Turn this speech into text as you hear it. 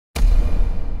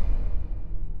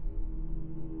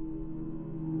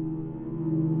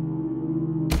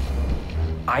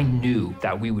I knew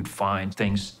that we would find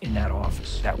things in that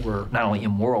office that were not only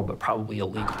immoral, but probably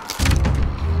illegal.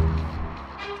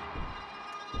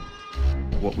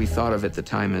 What we thought of at the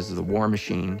time as the war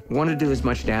machine, we wanted to do as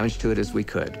much damage to it as we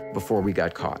could before we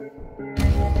got caught.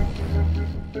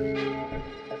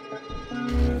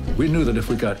 We knew that if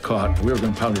we got caught, we were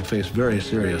going to probably face very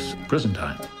serious prison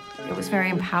time. It was very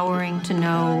empowering to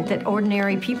know that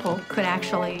ordinary people could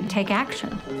actually take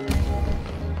action.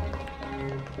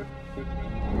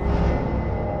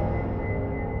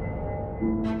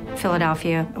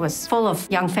 Philadelphia was full of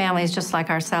young families just like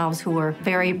ourselves who were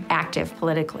very active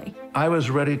politically. I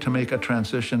was ready to make a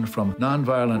transition from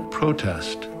nonviolent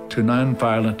protest to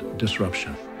nonviolent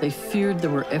disruption. They feared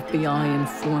there were FBI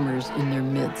informers in their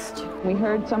midst. We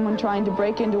heard someone trying to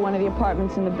break into one of the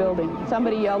apartments in the building.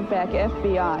 Somebody yelled back,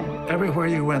 FBI. Everywhere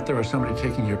you went, there was somebody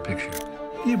taking your picture.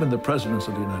 Even the presidents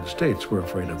of the United States were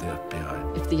afraid of the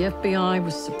FBI. If the FBI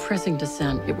was suppressing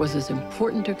dissent, it was as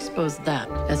important to expose that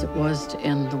as it was to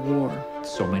end the war.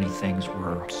 So many things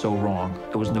were so wrong,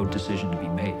 there was no decision to be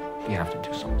made. You have to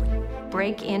do something.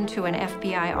 Break into an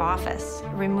FBI office,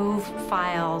 remove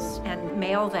files, and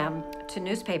mail them to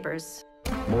newspapers.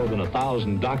 More than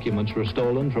 1,000 documents were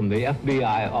stolen from the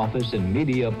FBI office in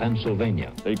Media,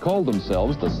 Pennsylvania. They called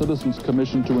themselves the Citizens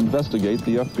Commission to investigate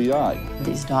the FBI.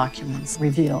 These documents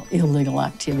reveal illegal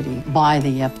activity by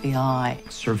the FBI.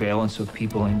 Surveillance of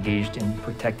people engaged in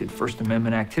protected First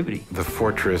Amendment activity. The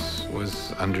fortress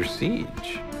was under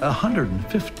siege.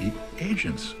 150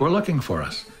 agents were looking for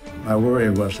us. My worry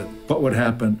was that what would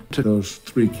happen to those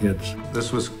 3 kids?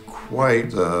 This was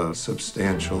quite a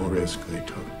substantial risk they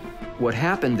took. What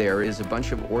happened there is a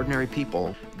bunch of ordinary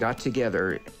people got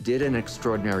together, did an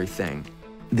extraordinary thing.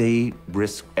 They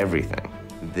risked everything.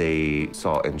 They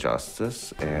saw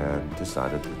injustice and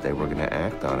decided that they were going to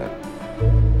act on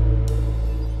it.